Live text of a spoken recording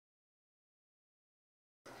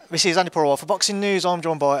This is Andi Purewal for Boxing News. I'm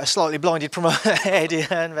joined by a slightly blinded promoter, Eddie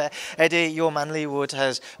Hearn there. Eddie, your man Leigh Wood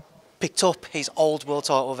has picked up his old world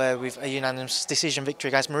title there with a unanimous decision victory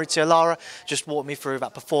against Mauricio Lara. Just walk me through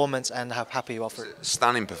that performance and how happy you are for it.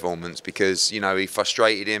 Stunning performance because, you know, he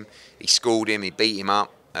frustrated him, he schooled him, he beat him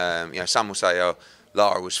up. You know, some will say, oh,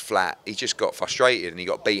 Lara was flat. He just got frustrated and he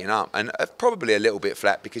got beaten up, and probably a little bit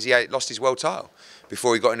flat because he lost his world title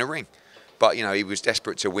before he got in the ring. But, you know, he was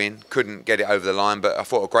desperate to win, couldn't get it over the line. But I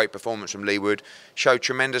thought a great performance from Leigh Wood. Showed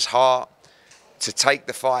tremendous heart to take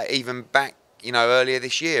the fight even back, you know, earlier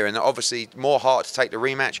this year. And obviously more heart to take the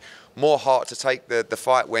rematch, more heart to take the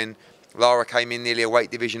fight when Lara came in nearly a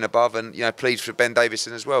weight division above, and, you know, pleased for Ben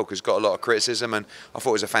Davison as well, because got a lot of criticism, and I thought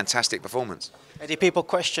it was a fantastic performance. Eddie, people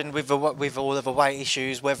questioned with all of the weight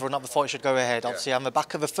issues whether or not the fight should go ahead. Obviously, on the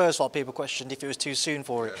back of the first fight, people questioned if it was too soon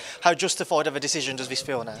for it. How justified of a decision does this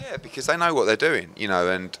feel now? Yeah, because they know what they're doing, you know,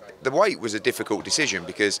 and the weight was a difficult decision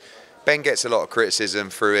because Ben gets a lot of criticism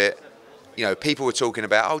through it. You know, people were talking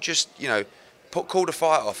about, oh, just, you know, call the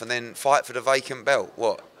fight off and then fight for the vacant belt.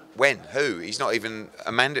 What? When? Who? He's not even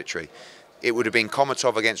a mandatory. It would have been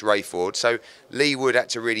Komatov against Rayford. So Leigh Wood had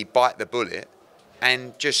to really bite the bullet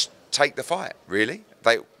and just take the fight, really.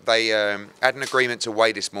 They had an agreement to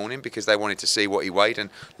weigh this morning because they wanted to see what he weighed, and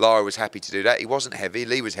Lara was happy to do that. He wasn't heavy,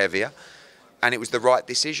 Leigh was heavier, and it was the right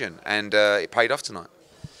decision, and it paid off tonight.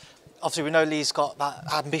 Obviously, we know Leigh's got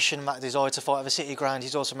that ambition, that desire to fight at the City Ground.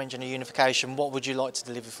 He's also mentioned a unification. What would you like to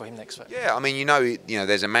deliver for him next week? Yeah, I mean, you know,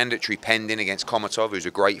 there's a mandatory pending against Komatov, who's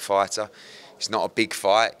a great fighter. It's not a big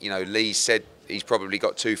fight. You know, Leigh said he's probably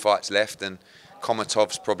got 2 fights left, and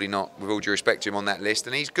Komatov's probably not, with all due respect to him, on that list,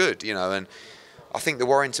 and he's good, you know. And I think the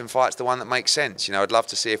Warrington fight's the one that makes sense. You know, I'd love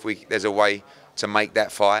to see if there's a way to make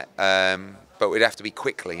that fight, but we'd have to be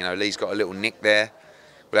quickly. You know, Leigh's got a little nick there.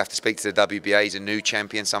 We'll have to speak to the WBA. He's a new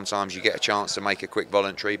champion. Sometimes you get a chance to make a quick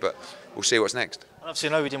voluntary, but we'll see what's next. Obviously,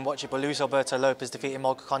 I know we didn't watch it, but Luis Alberto Lopez defeating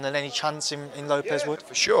Michael Conlan. Any chance in Lopez Wood?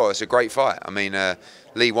 For sure, it's a great fight. I mean,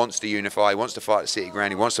 Leigh wants to unify. He wants to fight at City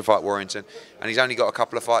Ground. He wants to fight Warrington, and he's only got a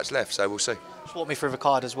couple of fights left, so we'll see. Just walk me through the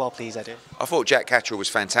card as well, please, Eddie. I thought Jack Catterall was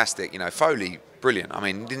fantastic. You know, Foley, brilliant. I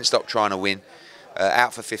mean, didn't stop trying to win.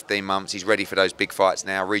 Out for 15 months. He's ready for those big fights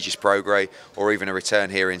now. Regis Prograis, or even a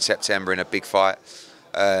return here in September in a big fight.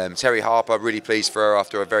 Terry Harper, really pleased for her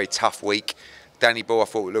after a very tough week. Danny Bull, I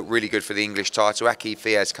thought, looked really good for the English title. Aki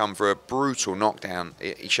Fiaz come for a brutal knockdown.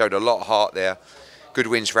 He showed a lot of heart there. Good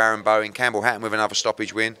wins for Aaron Bowen. Campbell Hatton with another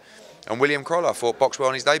stoppage win. And William Crolla, I thought, boxed well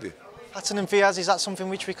on his debut. Hatton and Fiaz, is that something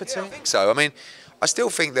which we could see? I think so. I mean, I still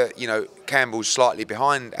think that, you know, Campbell's slightly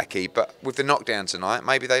behind Aki, but with the knockdown tonight,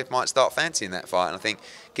 maybe they might start fancying that fight. And I think,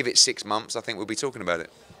 give it 6 months, I think we'll be talking about it.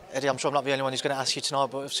 Eddie, I'm sure I'm not the only one who's going to ask you tonight,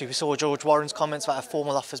 but obviously we saw George Warren's comments that a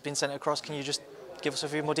formal offer has been sent across. Can you just give us a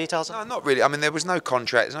few more details? No, not really. I mean, there was no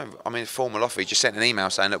contract. I mean, formal offer. He just sent an email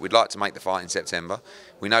saying that we'd like to make the fight in September.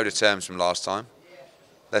 We know the terms from last time.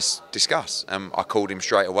 Let's discuss. I called him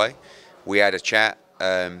straight away. We had a chat.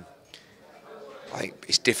 I think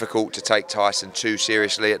it's difficult to take Tyson too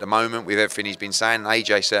seriously at the moment with everything he's been saying.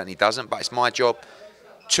 AJ certainly doesn't, but it's my job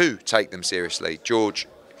to take them seriously. George,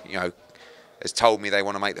 you know, has told me they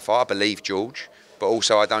want to make the fight. I believe George, but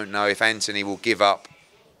also I don't know if Anthony will give up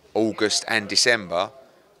August and December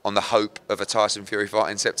on the hope of a Tyson Fury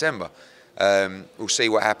fight in September. We'll see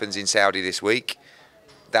what happens in Saudi this week.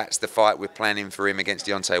 That's the fight we're planning for him against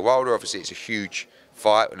Deontay Wilder. Obviously, it's a huge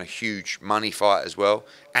fight and a huge money fight as well.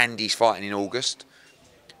 Andy's fighting in August,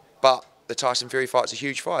 but the Tyson Fury fight's a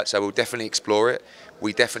huge fight, so we'll definitely explore it.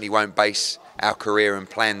 We definitely won't base our career and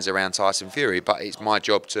plans around Tyson Fury, but it's my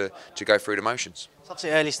job to go through the motions. It's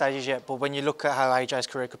obviously early stages yet, but when you look at how AJ's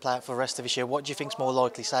career could play out for the rest of this year, what do you think's more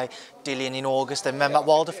likely, say, Dillian in August and then that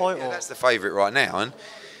Wilder fight? Yeah, that's the favourite right now, and,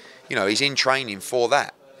 you know, he's in training for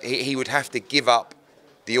that. He would have to give up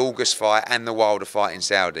the August fight and the Wilder fight in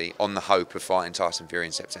Saudi on the hope of fighting Tyson Fury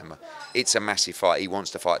in September. It's a massive fight. He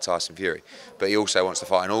wants to fight Tyson Fury, but he also wants to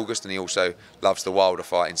fight in August, and he also loves the Wilder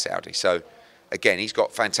fight in Saudi. So, again, he's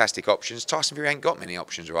got fantastic options. Tyson Fury ain't got many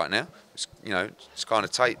options right now. You know, it's kind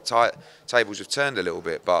of tables have turned a little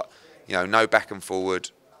bit, but, you know, no back and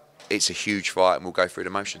forward. It's a huge fight, and we'll go through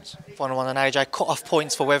the motions. Final one on AJ, cut-off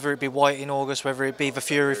points for whether it be White in August, whether it be the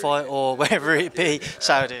Fury fight, or whether it be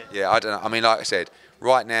Saudi. Yeah, I don't know. I mean, like I said,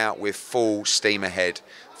 right now we're full steam ahead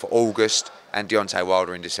for August and Deontay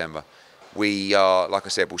Wilder in December. We are, like I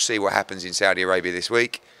said, we'll see what happens in Saudi Arabia this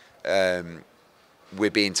week. We're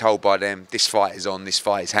being told by them, this fight is on, this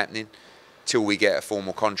fight is happening. Till we get a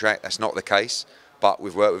formal contract, that's not the case. But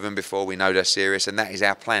we've worked with them before, we know they're serious, and that is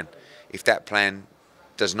our plan. If that plan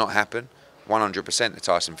does not happen, 100% the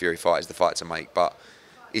Tyson Fury fight is the fight to make. But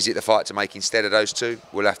Is it the fight to make instead of those two?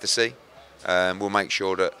 We'll have to see. We'll make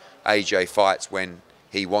sure that AJ fights when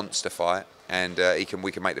he wants to fight, and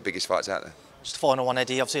we can make the biggest fights out there. Just the final one,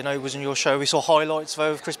 Eddie. Obviously, I know it was in your show. We saw highlights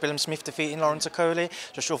though of Chris Billam-Smith defeating Lawrence Okolie.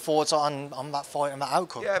 Just your thoughts on that fight and that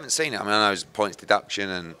outcome? Yeah, I haven't seen it. I mean, I know it was points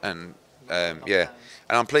deduction and yeah.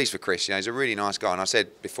 And I'm pleased for Chris. You know, he's a really nice guy. And I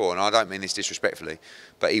said before, and I don't mean this disrespectfully,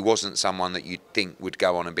 but he wasn't someone that you'd think would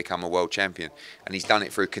go on and become a world champion. And he's done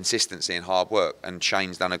it through consistency and hard work. And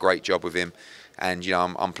Shane's done a great job with him. And you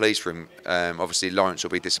know, I'm pleased for him. Obviously, Lawrence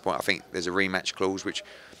will be disappointed. I think there's a rematch clause, which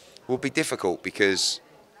will be difficult because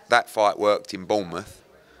that fight worked in Bournemouth.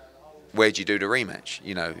 Where do you do the rematch?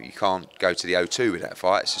 You know, you can't go to the O2 with that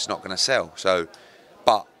fight. It's just not going to sell. So,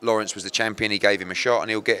 but Lawrence was the champion. He gave him a shot, and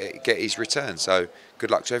he'll get his return. So,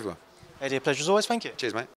 good luck to everyone. Eddie, a pleasure as always. Thank you.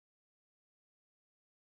 Cheers, mate.